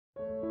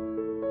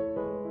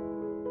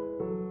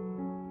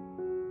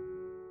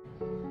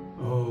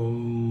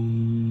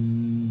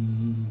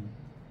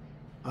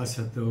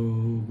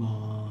Asato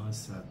ma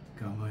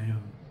satgamaya,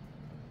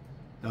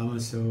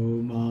 tamaso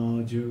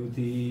ma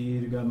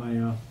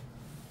jyotirgamaya,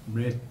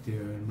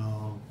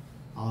 mrityurma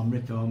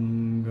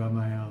amritam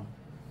gamaya.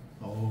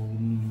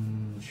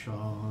 Om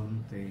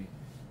Shanti,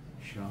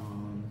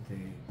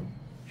 Shanti,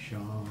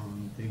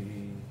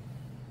 Shanti.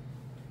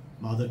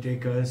 Mother,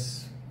 take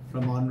us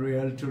from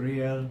unreal to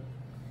real,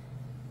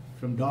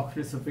 from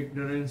darkness of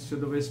ignorance to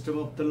the wisdom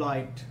of the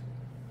light.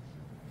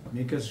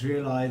 Make us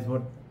realize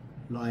what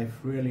life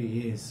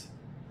really is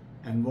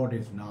and what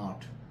is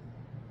not.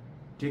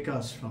 Take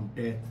us from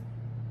death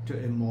to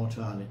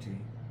immortality.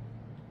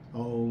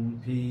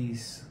 Om,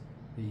 peace,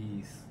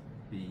 peace,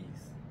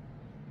 peace.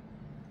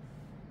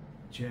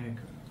 Jai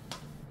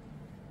Guru.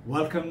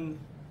 Welcome,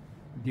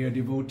 dear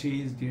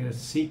devotees, dear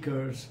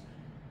seekers,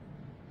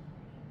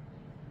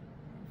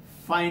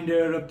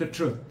 finder of the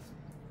truth.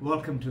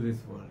 Welcome to this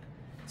world.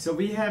 So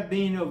we have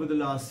been over the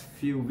last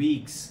few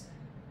weeks,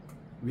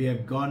 we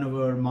have gone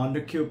over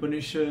Mandakya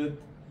Upanishad,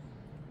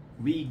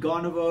 we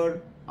gone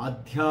over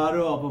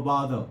Adhyara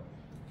Apavada,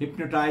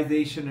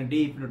 hypnotization and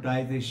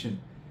dehypnotization.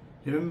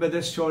 Remember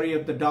the story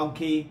of the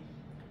donkey?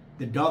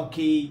 The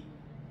donkey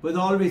was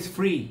always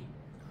free,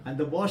 and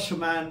the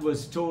washerman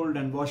was told,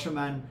 and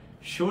washerman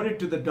showed it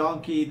to the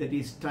donkey that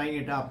he's tying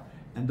it up,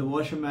 and the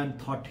washerman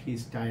thought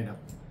he's tied up.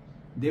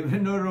 There was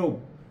no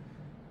rope,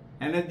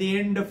 and at the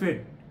end of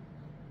it,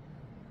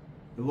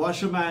 the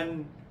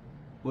washerman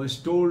was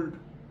told,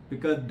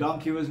 because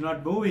donkey was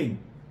not moving,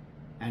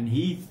 and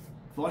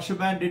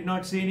washerman did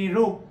not see any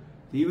rope.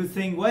 He was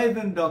saying, why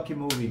isn't donkey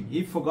moving?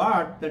 He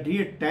forgot that he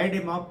had tied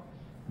him up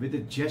with a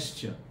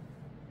gesture.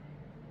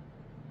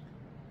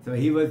 So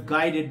he was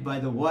guided by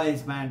the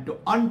wise man to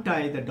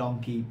untie the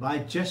donkey by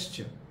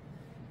gesture.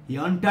 He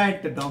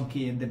untied the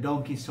donkey and the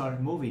donkey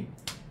started moving.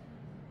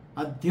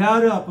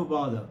 Adhyara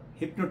Apavada,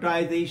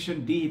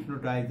 hypnotization,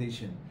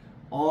 dehypnotization,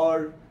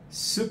 or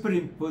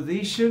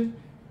superimposition,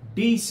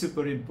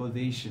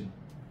 desuperimposition,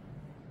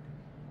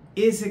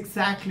 is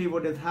exactly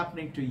what is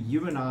happening to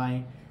you and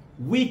I.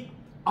 We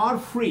are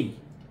free,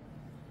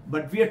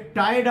 but we are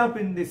tied up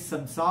in this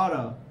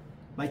samsara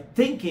by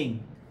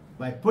thinking,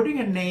 by putting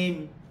a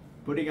name,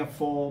 putting a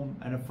form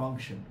and a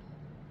function.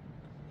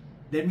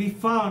 Then we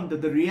found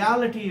that the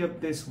reality of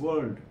this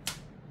world,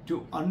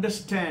 to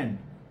understand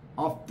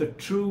of the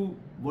true,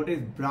 what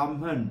is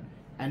Brahman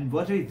and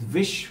what is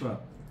Vishwa.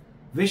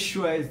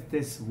 Vishwa is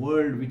this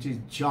world which is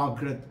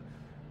Jagrat.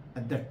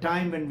 At the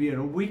time when we are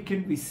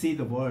awakened, we see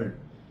the world.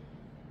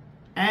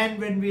 And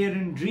when we are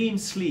in dream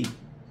sleep,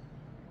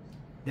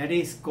 that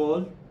is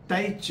called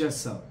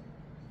Taijasa,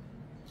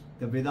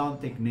 the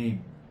Vedantic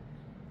name.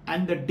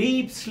 And the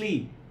deep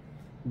sleep,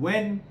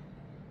 when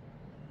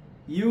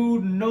you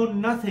know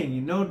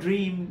nothing, no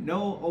dream,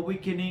 no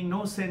awakening,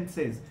 no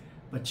senses,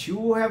 but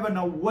you have an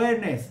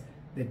awareness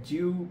that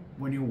you,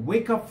 when you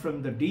wake up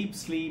from the deep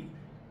sleep,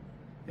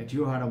 that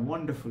you had a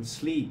wonderful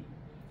sleep,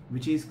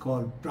 which is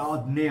called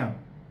Pradnya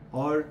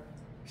or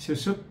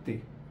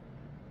Sushupti.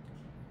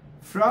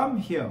 From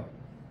here,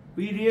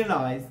 we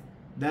realize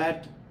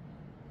that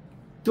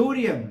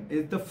Turiam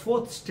is the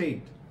fourth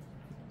state.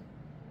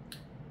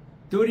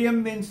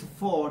 Turiam means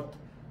fourth,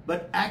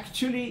 but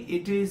actually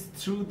it is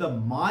through the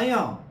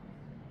Maya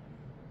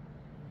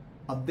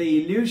of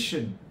the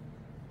illusion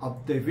of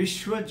the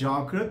Vishwa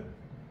Jagrat,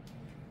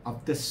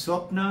 of the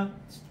Swapna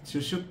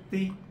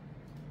Sushupti,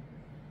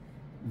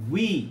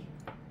 we,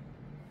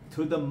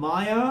 through the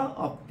Maya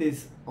of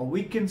this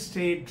awakened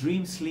state,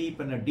 dream sleep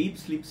and a deep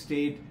sleep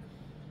state,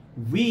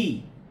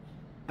 we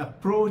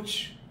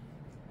approach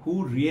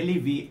who really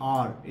we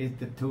are, is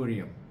the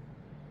Turiam.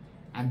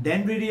 And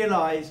then we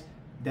realize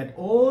that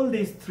all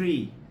these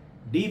three,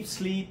 deep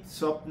sleep,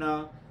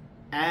 Swapna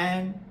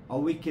and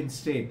awakened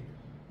state,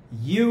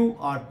 you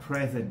are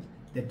present.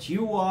 That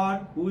you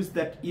are, who is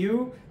that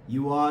you?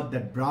 You are the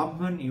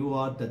Brahman, you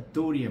are the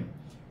Turiam,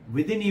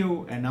 within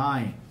you and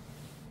I.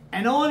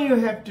 And all you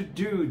have to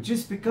do,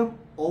 just become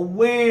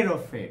aware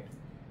of it.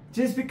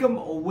 Just become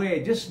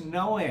aware, just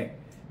know it,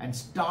 and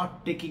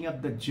start taking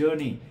up the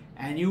journey,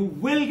 and you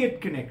will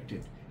get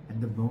connected. And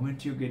the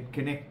moment you get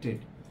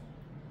connected,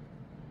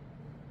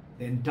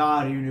 the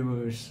entire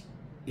universe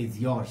is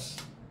yours.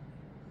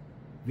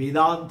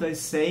 Vedanta is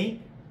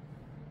saying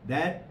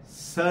that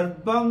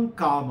Sarvam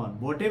Kaman,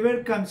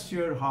 whatever comes to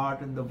your heart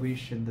and the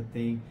wish and the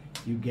thing,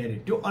 you get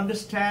it. To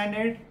understand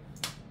it,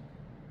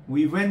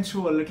 we went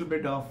through a little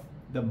bit of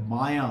the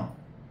Maya,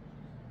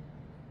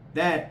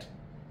 that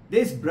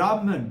this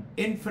Brahman,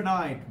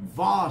 infinite,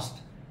 vast,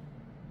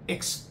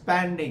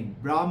 expanding.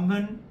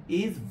 Brahman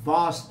is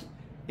vast,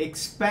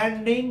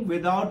 expanding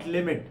without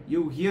limit.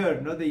 You hear,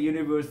 the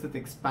universe is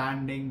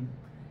expanding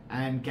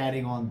and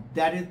carrying on.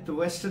 That is the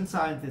Western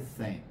science is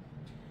saying.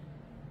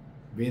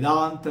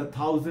 Vedanta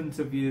thousands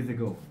of years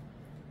ago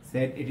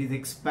said it is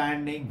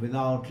expanding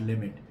without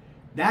limit.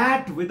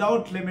 That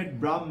without limit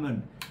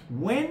Brahman,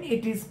 when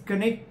it is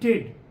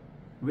connected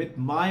with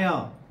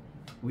Maya,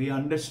 we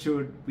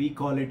understood, we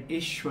call it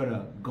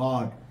Ishvara,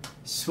 God.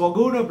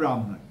 Swaguna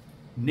Brahman.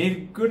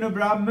 Nirguna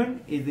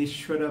Brahman is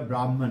Ishvara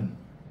Brahman.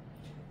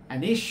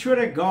 An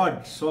Ishvara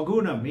God,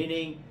 Swaguna,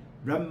 meaning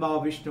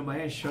Brahma, Vishnu,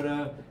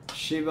 Maheshwara,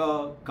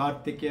 Shiva,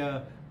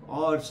 Kartikeya,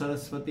 or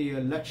Saraswati,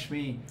 or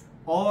Lakshmi,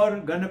 or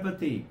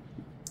Ganapati,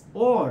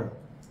 or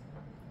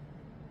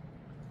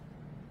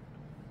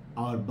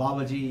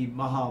Babaji,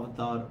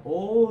 Mahavatar,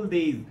 all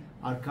these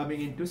are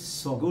coming into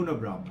Swaguna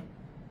Brahman.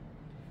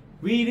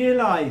 We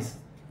realize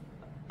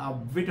a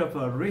bit of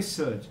a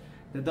research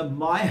that the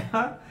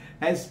Maya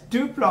has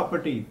two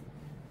properties.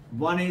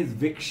 One is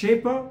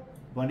Vikshepa,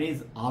 one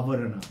is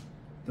Avarana.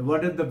 So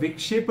what does the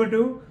Vikshepa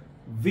do?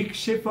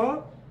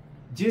 Vikshepa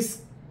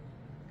just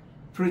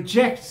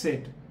projects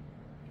it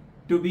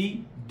to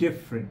be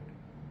different.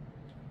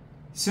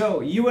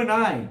 So you and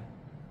I,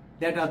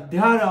 that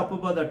Adhyara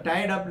Apapada,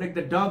 tied up like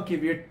the donkey,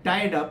 we are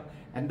tied up,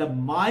 and the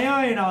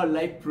Maya in our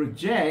life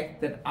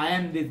projects that I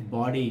am this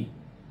body.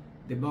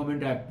 The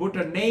moment I put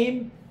a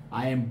name,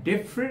 I am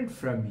different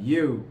from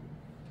you.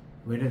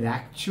 Whereas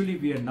actually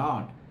we are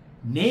not.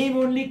 Name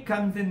only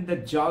comes in the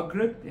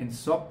Jagrat, in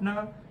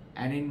Swapna,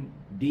 and in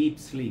deep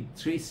sleep,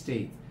 3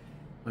 states.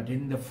 But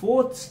in the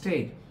 4th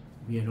state,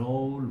 we are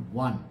all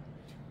one.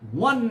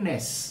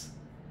 Oneness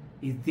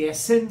is the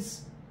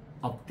essence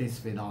of this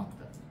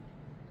Vedanta.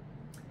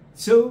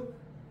 So,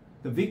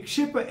 the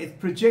Vikshepa is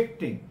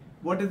projecting.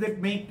 What does it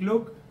make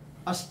look?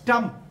 A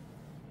stump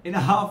in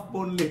a half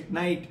moonlit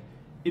night.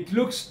 It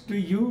looks to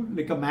you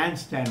like a man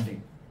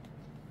standing.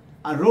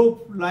 A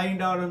rope lying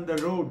down on the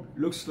road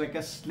looks like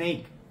a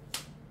snake.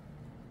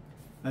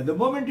 Now, the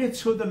moment you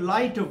show the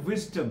light of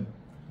wisdom,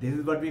 this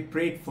is what we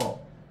prayed for.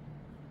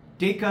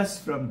 Take us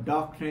from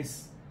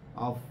darkness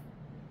of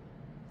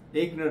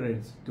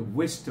ignorance to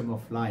wisdom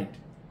of light.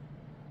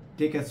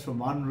 Take us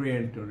from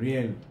unreal to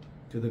real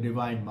to the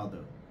Divine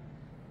Mother.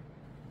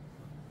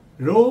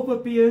 Rope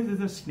appears as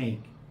a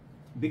snake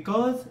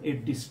because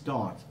it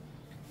distorts.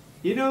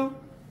 You know,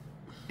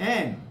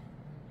 and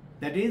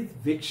that is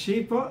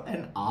Vikshepa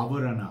and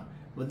Avarana.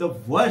 But the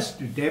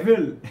worst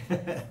devil,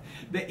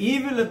 the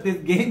evil of this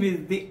game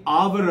is the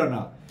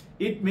Avarana.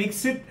 It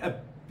makes it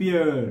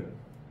appear.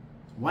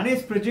 One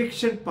is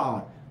projection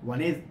power,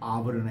 one is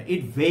Avarana.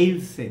 It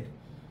veils it.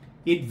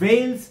 It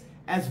veils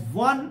as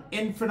one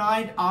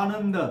infinite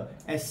Ananda,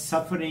 as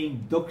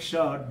suffering,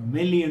 duksha,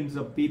 millions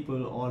of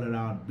people all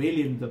around,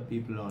 billions of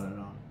people all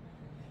around.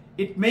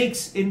 It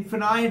makes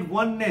infinite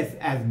oneness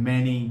as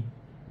many.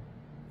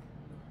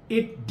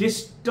 It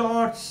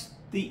distorts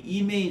the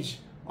image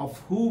of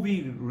who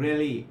we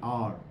really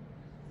are.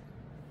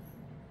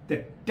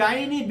 The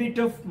tiny bit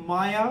of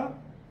Maya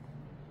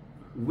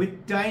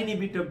with tiny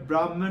bit of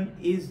Brahman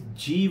is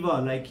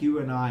Jiva, like you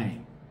and I.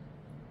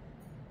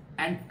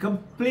 And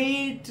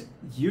complete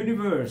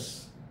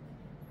universe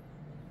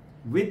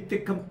with the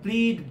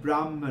complete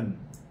Brahman,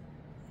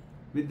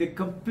 with the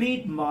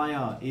complete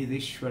Maya is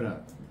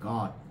Ishvara,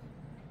 God.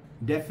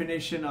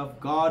 Definition of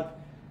God,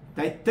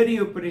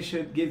 Taittiriya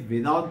Upanishad gives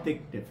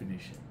Vedantic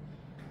definition.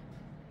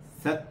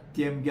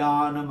 Satyam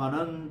Jnanam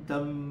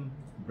Anantam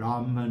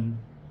Brahman.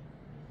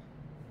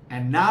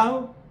 And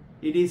now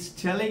it is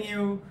telling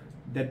you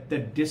that the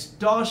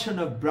distortion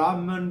of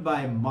Brahman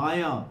by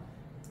Maya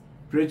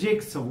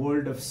projects a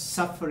world of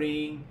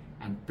suffering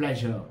and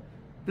pleasure.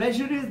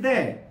 Pleasure is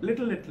there,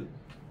 little.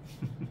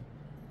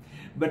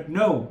 But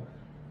know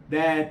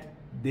that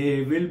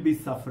there will be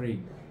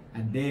suffering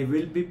and there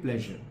will be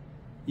pleasure.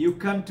 You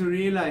come to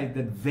realize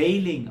that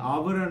veiling,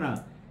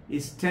 Avarana,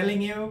 is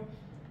telling you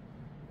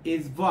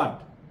is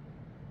what?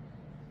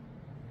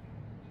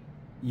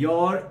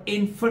 Your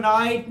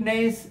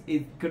infiniteness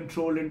is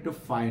controlled into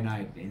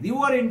finiteness. You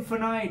are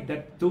infinite,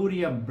 that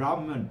Turiyam,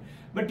 Brahman.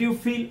 But you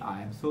feel,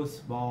 I am so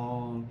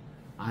small,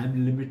 I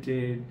am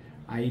limited,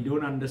 I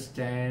don't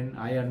understand,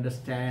 I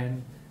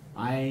understand,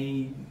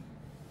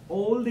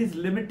 all these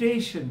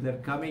limitations are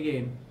coming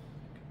in.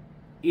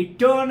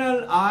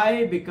 Eternal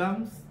I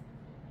becomes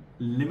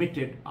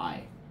limited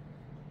I.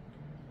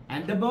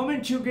 And the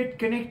moment you get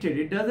connected,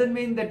 it doesn't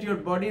mean that your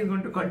body is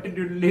going to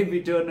continue to live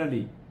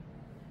eternally.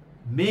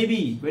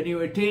 Maybe when you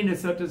attain a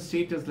certain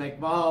status like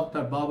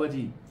Mahavatar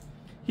Babaji,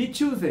 he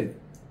chooses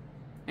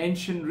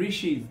ancient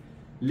rishis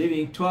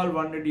living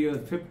 1200 years,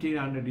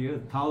 1500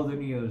 years,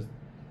 1000 years.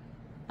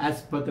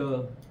 As per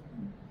the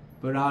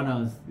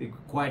Puranas, they're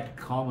quite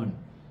common.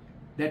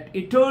 That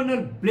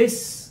eternal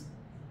bliss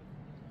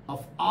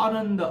of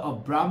Ananda,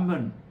 of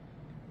Brahman,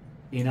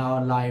 in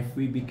our life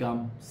we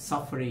become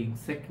suffering,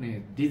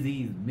 sickness,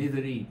 disease,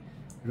 misery,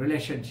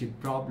 relationship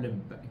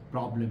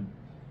problem.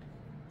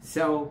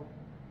 So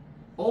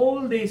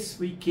all this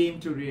we came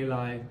to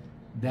realize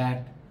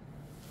that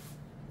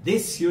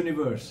this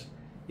universe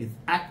is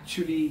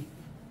actually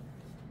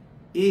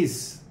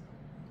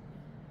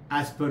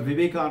as per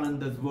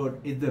Vivekananda's word,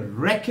 is the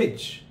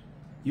wreckage.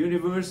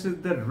 Universe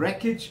is the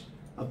wreckage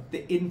of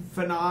the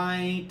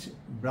infinite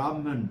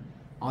Brahman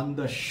on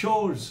the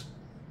shores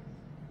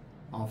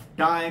of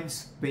time,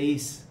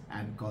 space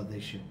and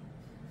causation.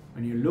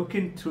 When you look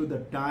into the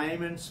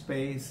time and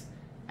space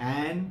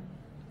and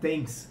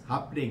things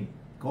happening,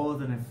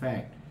 cause and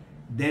effect,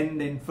 then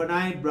the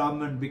infinite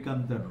Brahman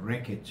becomes the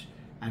wreckage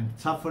and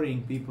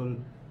suffering people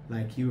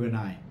like you and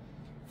I.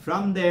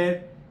 From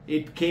there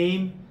it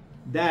came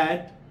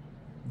that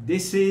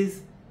this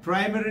is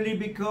primarily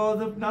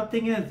because of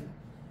nothing else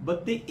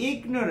but the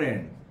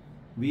ignorant.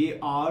 We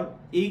are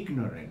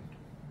ignorant.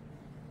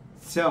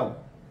 So,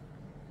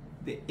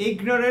 the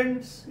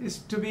ignorance is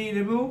to be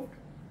removed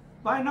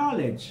by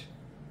knowledge.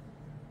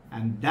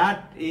 And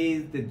that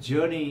is the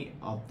journey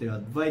of the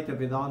Advaita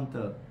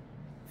Vedanta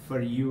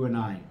for you and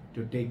I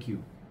to take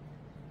you.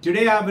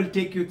 Today I will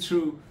take you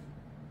through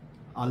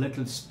our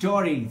little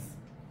stories.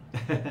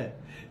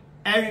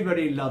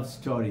 Everybody loves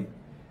stories.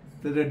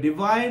 So the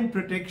divine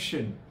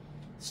protection,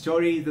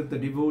 stories of the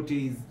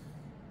devotees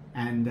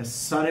and the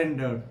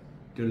surrender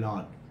to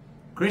Lord.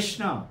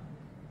 Krishna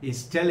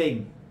is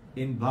telling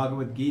in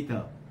Bhagavad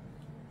Gita,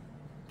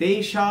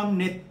 Tesham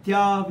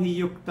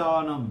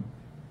nityabhiyuktanam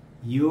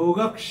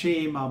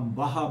yogakshemam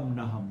vaham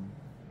naham.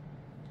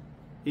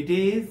 It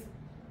is,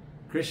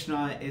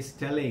 Krishna is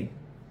telling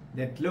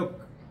that,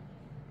 look,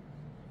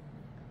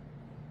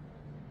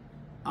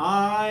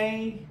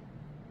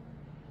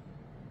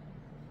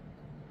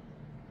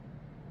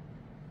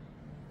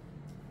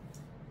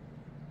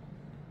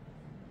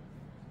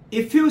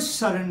 if you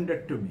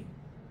surrender to me,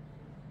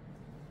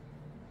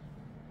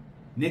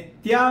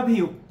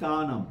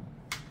 nityabhiyuktanam,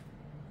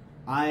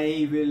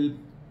 I will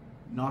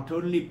not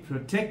only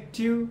protect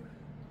you,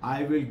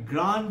 I will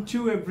grant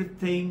you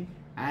everything,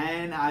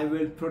 and I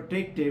will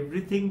protect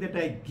everything that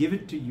I give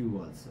it to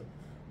you also.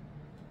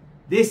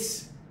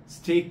 This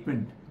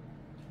statement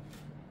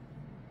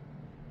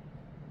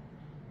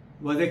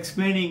was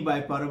explaining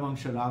by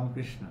Paramahansa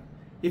Ramakrishna.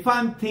 If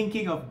I'm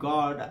thinking of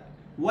God,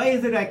 why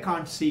is it I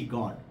can't see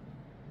God?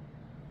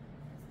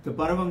 So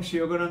Paramahansa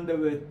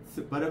Yogananda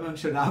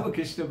Paramahansa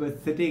Ramakrishna was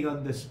sitting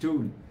on the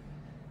stool,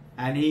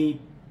 and he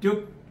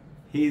took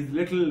his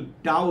little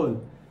towel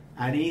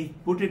and he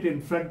put it in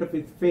front of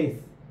his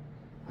face,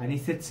 and he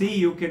said, see,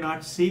 you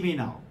cannot see me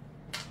now.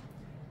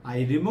 I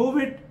remove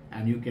it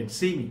and you can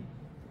see me.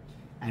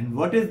 And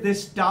what is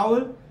this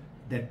towel?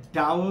 The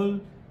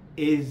towel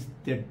is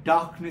the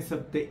darkness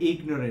of the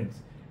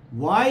ignorance.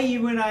 Why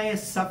you and I are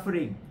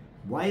suffering?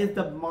 Why is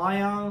the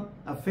Maya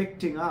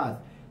affecting us?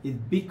 It's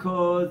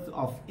because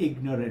of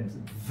ignorance,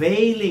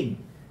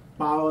 veiling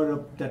power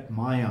of that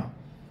Maya.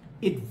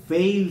 It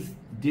veils,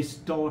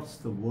 distorts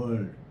the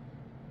world.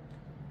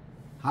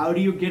 How do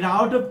you get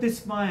out of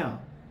this Maya?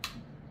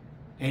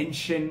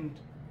 Ancient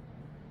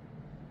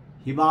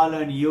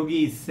Himalayan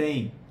yogi is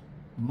saying,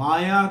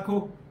 Maya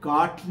ko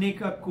काटने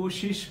का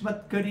कोशिश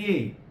मत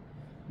करिए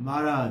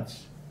महाराज,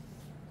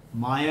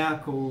 Maya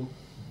ko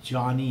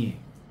janiye.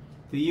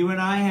 So you and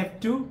I have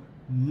to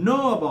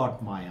know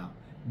about Maya.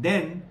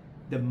 Then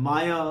the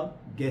Maya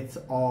gets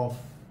off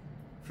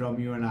from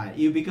you and I.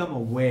 You become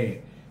aware.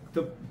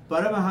 The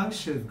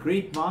Paramahanshas,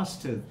 great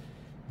masters,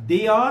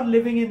 they are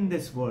living in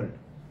this world.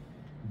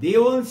 They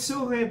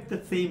also have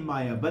the same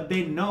Maya, but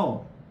they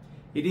know.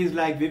 It is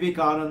like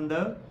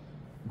Vivekananda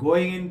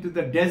going into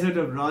the desert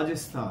of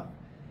Rajasthan,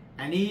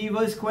 and he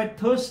was quite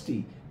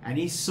thirsty, and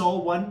he saw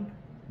one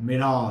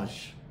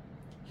mirage.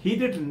 He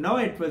didn't know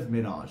it was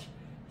mirage.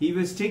 He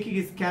was taking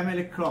his camel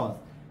across,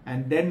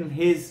 and then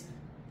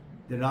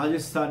the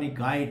Rajasthani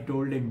guide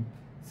told him,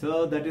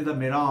 sir, that is a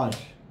mirage.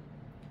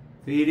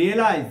 So he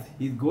realized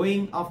he's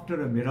going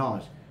after a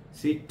mirage.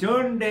 So he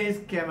turned his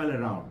camel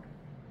around.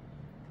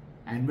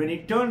 And when he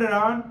turned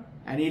around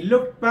and he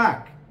looked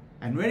back,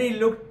 and when he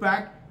looked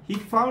back, he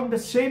found the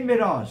same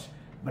mirage.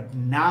 But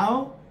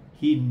now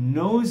he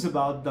knows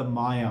about the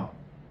Maya.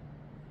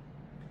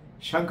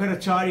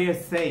 Shankaracharya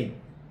is saying,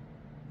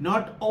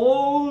 not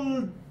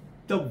all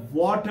the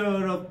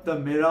water of the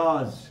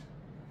mirage,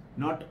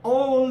 not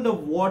all the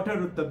water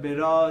of the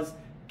mirage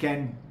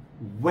can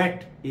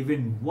wet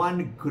even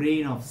one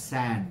grain of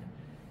sand,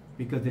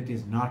 because it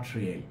is not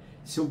real.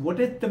 So what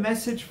is the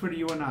message for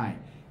you and I?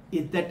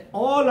 Is that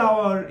all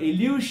our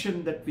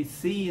illusion that we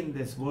see in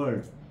this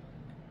world,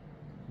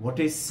 what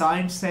is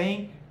science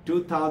saying?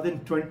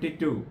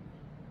 2022.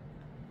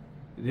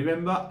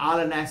 Remember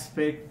Alan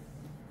Aspect,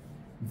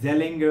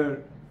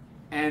 Zellinger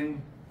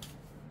and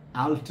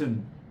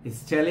Alton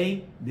is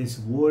telling this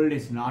world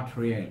is not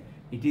real.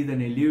 It is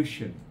an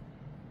illusion.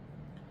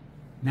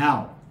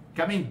 Now,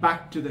 coming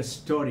back to the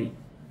story.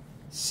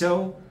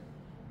 So,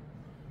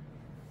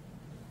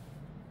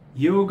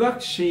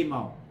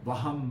 Yogakshema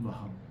Vaham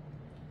Vaham.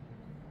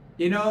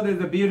 You know,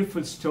 there's a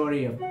beautiful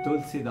story of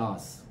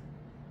Tulsidas.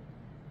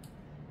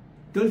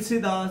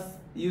 Tulsidas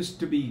used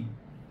to be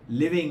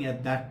living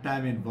at that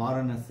time in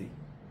Varanasi.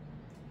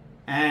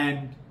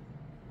 And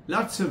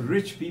lots of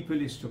rich people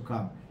used to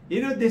come.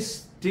 You know,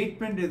 this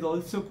statement is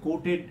also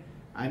quoted,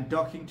 I'm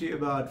talking to you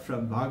about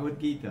from Bhagavad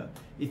Gita.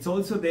 It's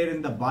also there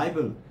in the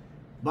Bible.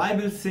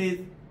 Bible says,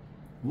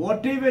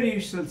 whatever you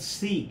shall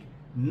seek,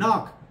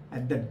 knock,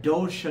 and the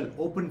door shall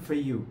open for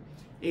you.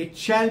 It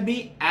shall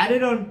be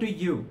added unto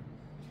you.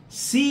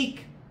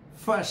 Seek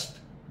first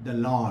the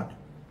Lord,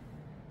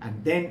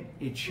 and then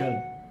it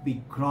shall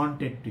be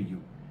granted to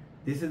you.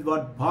 This is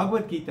what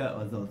Bhagavad Gita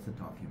was also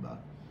talking about.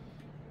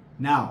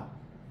 Now,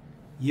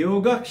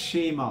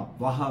 Yogakshema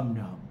Vaham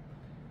Naham.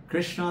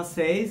 Krishna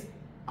says,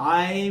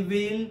 I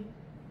will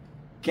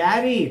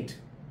carry it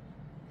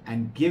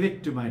and give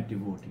it to my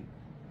devotee.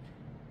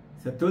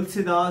 So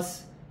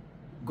Tulsidas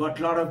got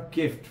a lot of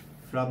gift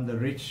from the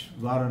rich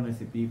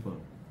Varanasi people,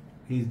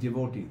 his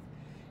devotees.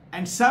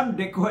 And some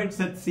dacoits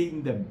had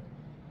seen them.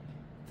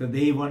 So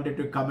they wanted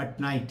to come at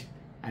night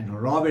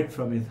and rob it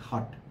from his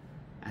hut.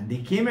 And they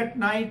came at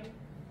night,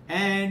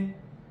 and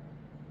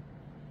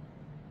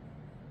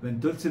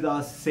when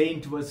Tulsidas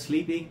saint was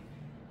sleeping,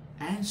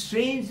 and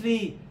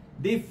strangely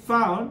they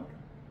found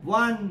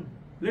one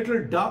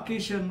little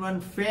darkish and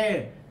one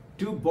fair,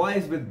 two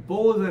boys with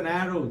bows and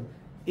arrows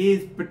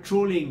is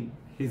patrolling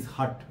his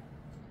hut.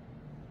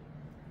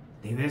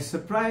 They were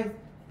surprised.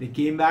 They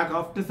came back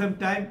after some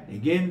time.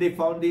 Again they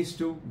found these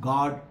two,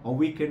 God,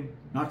 awakened,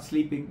 not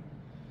sleeping.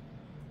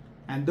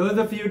 And those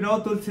of you who know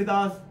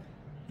Tulsidas,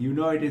 you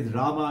know it is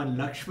Rama and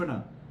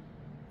Lakshmana.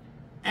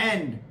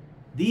 And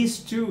these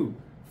two,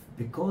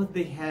 because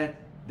they had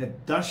the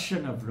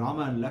darshan of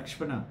Rama and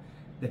Lakshmana,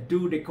 the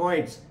two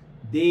dacoits,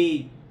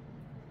 they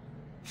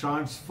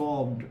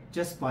transformed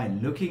just by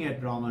looking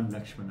at Rama and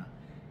Lakshmana.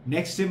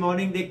 Next day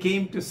morning they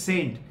came to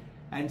Saint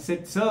and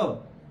said, Sir,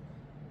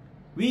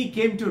 we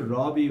came to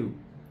rob you.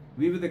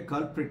 We were the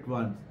culprit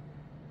ones.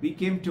 We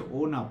came to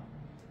own up.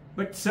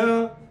 But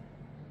sir,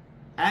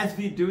 as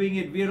we're doing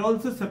it, we are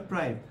also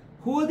surprised.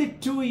 Who are the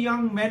two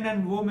young men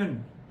and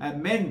women,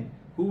 men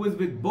who was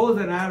with bows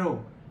and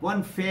arrow,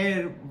 one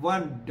fair,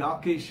 one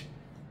darkish,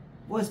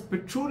 was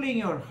patrolling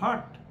your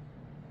hut?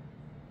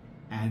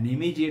 And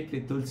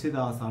immediately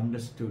Tulsidas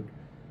understood.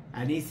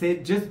 And he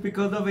said, just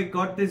because of I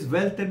got this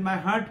wealth in my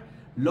hut,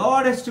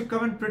 Lord has to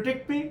come and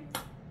protect me.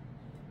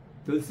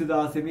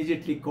 Tulsidas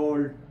immediately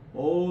called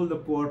all the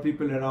poor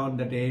people around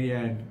that area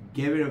and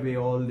gave away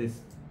all this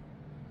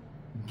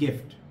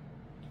gift.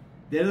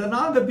 There is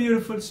another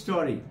beautiful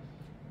story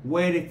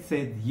where it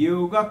says,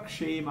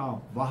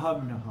 Yogakshema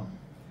Vaham Naham.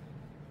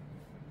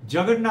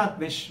 Jagannath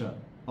Mishra,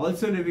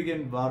 also living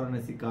in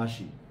Varanasi,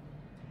 Kashi,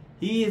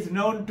 he is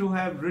known to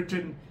have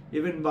written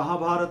even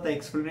Mahabharata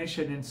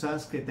explanation in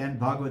Sanskrit and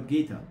Bhagavad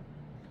Gita.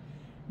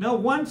 Now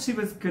once he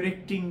was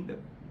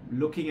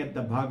looking at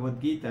the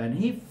Bhagavad Gita, and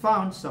he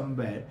found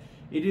somewhere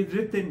it is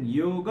written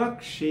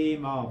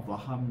Yogakshema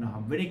Vaham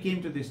Naham. When he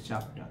came to this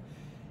chapter,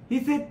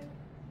 he said,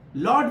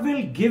 Lord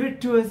will give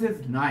it to us.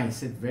 It's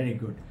nice, it's very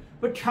good.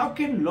 But how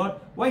can Lord,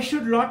 why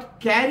should Lord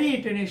carry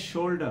it in his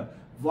shoulder?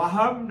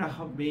 Vaham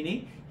Naham,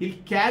 meaning he'll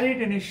carry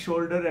it in his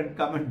shoulder and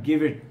come and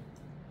give it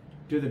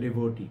to the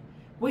devotee.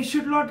 Why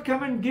should Lord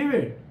come and give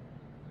it?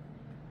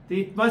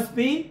 It must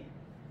be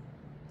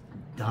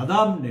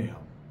Dadam Neham.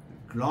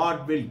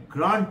 Lord will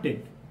grant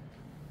it.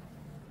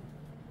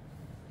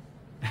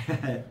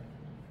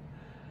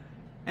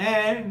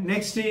 And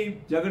next day,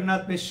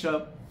 Jagannath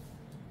Mishra,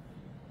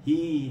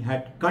 he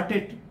had cut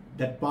it,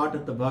 that part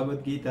of the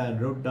Bhagavad Gita,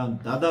 and wrote down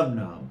Dadam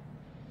Naham.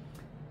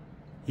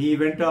 He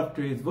went off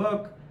to his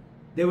work.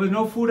 There was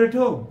no food at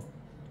home.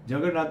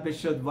 Jagannath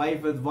Mishra's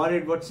wife was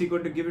worried what's he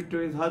going to give it to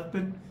his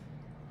husband.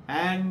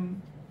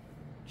 And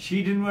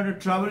she didn't want to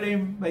trouble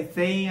him by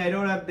saying, I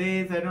don't have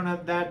this, I don't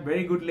have that,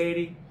 very good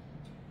lady.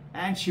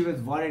 And she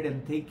was worried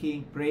and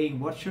thinking, praying,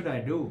 what should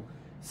I do?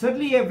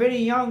 Suddenly a very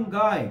young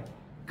guy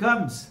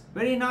comes,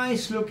 very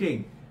nice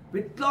looking,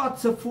 with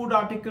lots of food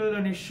articles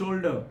on his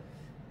shoulder.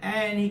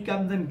 And he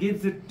comes and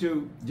gives it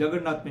to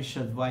Jagannath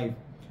Mishra's wife.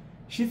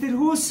 She said,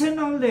 who sent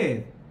all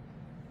this?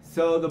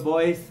 So the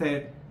boy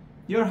said,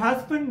 your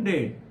husband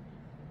did.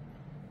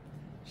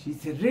 She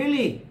said,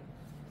 really?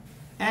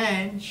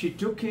 And she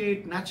took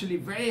it, naturally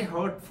very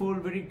hurtful,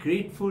 very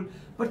grateful.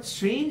 But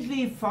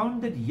strangely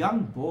found that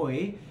young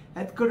boy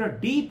had got a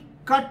deep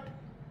cut,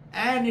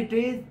 and it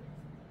is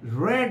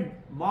red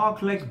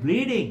mark like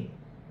bleeding.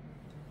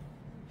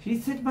 She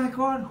said, my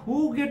God,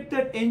 who get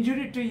that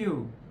injury to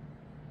you?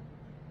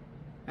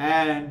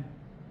 And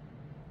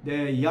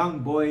the young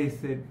boy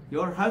said,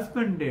 your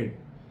husband did.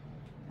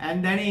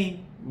 And then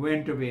he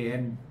went away,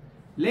 and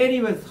lady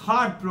was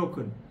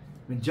heartbroken.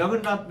 When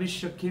Jagannath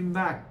Mishra came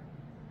back,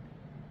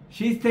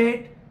 she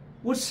said,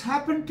 what's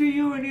happened to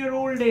you in your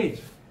old age?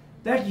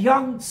 That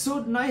young, so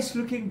nice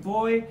looking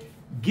boy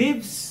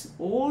gives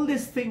all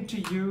this thing to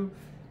you,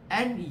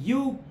 and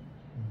you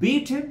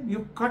beat him,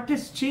 you cut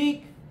his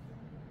cheek.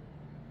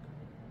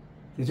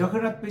 The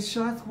Jagannath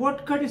Mishra asked,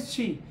 what cut his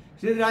cheek?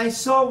 She said, I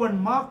saw one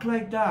mark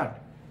like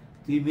that.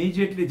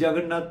 Immediately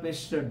Jagannath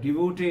Mishra,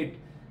 devotee,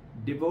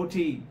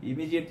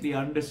 immediately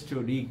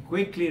understood. He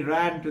quickly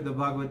ran to the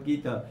Bhagavad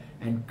Gita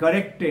and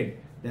corrected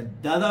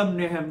that Dadam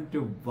Neham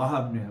to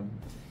Vaham Neham.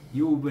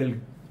 You will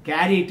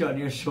carry it on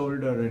your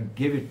shoulder and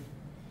give it.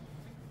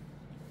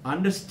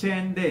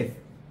 Understand this.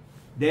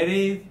 There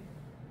is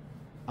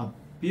a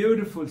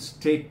beautiful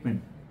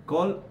statement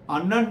called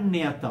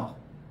Ananyata,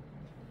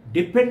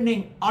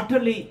 depending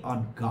utterly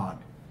on God.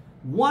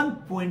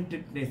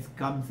 One-pointedness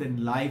comes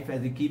in life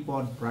as you keep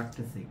on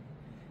practicing.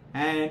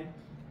 And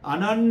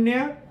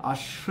Ananya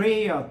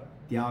Ashreya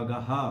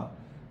Tyagaha,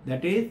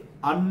 that is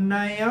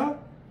Anaya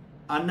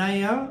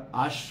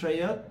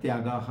Ashraya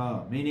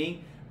Tyagaha,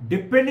 meaning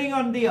depending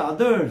on the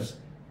others,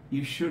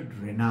 you should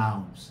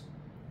renounce.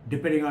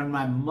 depending on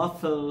my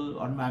muscle,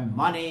 on my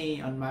money,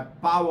 on my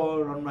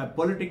power, on my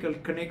political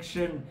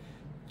connection.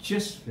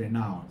 Just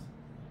renounce.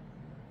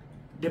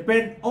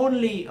 Depend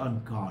only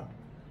on God.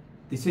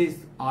 This is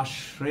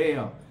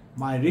Ashraya,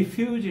 my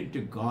refuge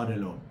into God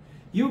alone.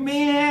 You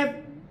may have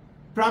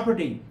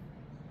property,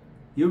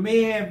 you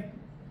may have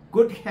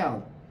good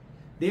health,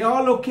 they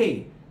all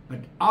okay, but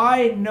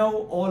I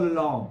know all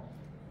along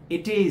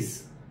it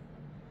is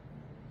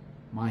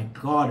my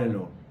God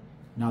alone.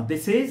 Now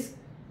this is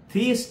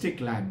theistic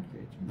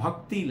language,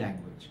 bhakti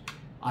language.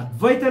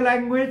 Advaita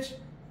language,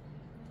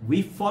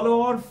 we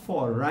follow our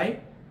four,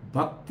 right?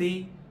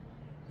 Bhakti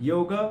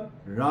yoga,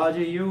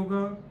 Raja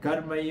yoga,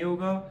 Karma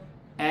yoga,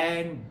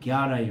 and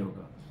Jnana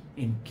yoga.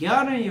 In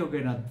Jnana yoga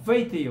and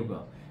Advaita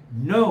yoga,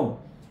 know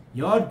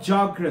your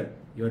Jagrat,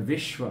 your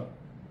Vishwa,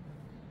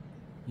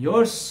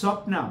 your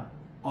Swapna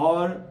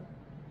or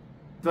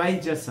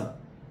Tvaijasa,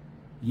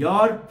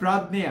 your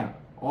Pradnya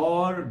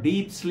or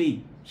deep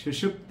sleep,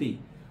 Sushupti,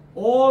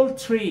 all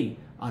three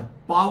are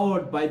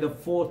powered by the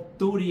fourth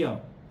Turiya,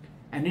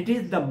 and it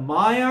is the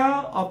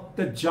Maya of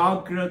the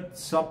Jagrat,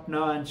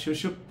 Swapna and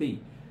Sushupti,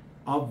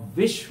 of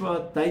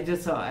Vishwa,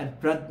 Taijasa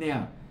and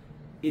Pradnya,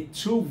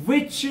 through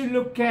which you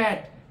look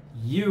at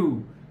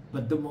you.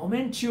 But the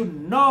moment you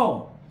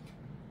know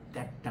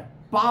that the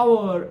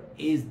power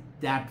is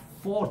that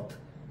fourth,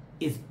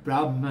 is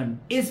Brahman,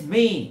 is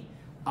me,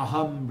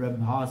 Aham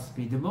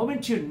Brahmasmi, the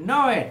moment you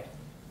know it,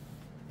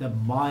 the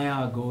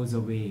Maya goes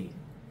away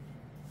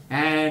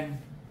and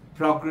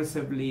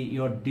progressively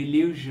your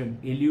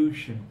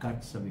illusion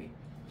cuts away.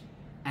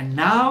 And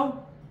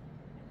now,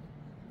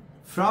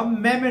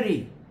 from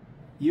memory,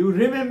 you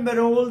remember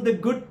all the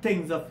good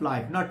things of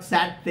life, not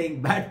sad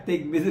thing, bad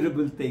thing,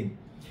 miserable thing.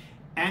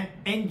 And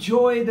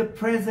enjoy the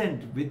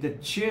present with the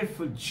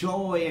cheerful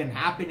joy and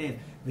happiness,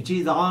 which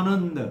is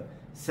Ananda.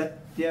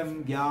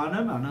 Satyam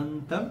Jnanam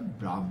Anantam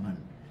Brahman.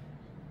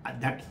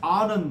 That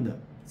Ananda,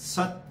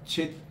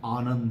 Satchit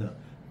Ananda,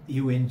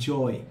 you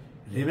enjoy.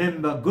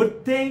 Remember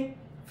good thing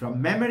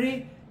from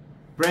memory,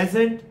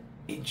 present,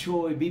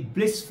 enjoy, be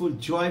blissful,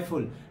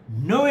 joyful.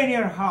 Know in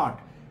your heart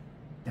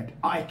that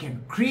I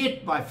can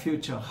create my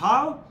future.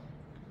 How?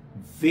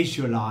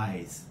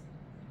 Visualize.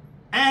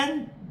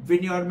 And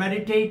when you are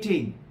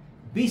meditating,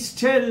 be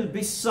still,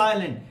 be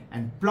silent,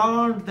 and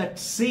plant that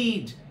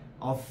seed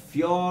of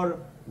your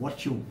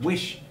what you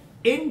wish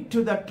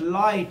into that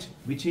light,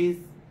 which is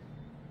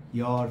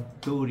your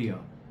Turiya,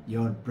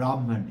 your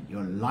Brahman,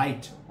 your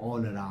light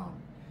all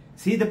around.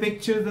 See the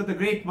pictures of the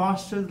great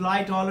masters,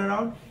 light all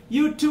around?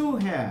 You too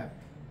have.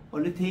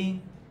 Only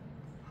thing,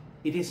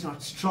 it is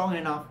not strong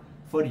enough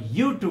for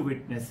you to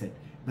witness it.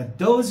 But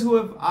those who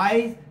have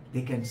eyes,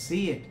 they can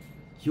see it.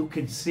 You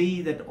can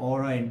see that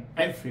aura in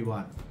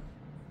everyone.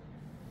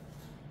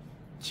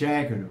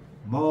 Jai Guru.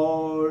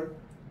 More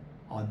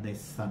on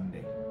this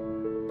Sunday.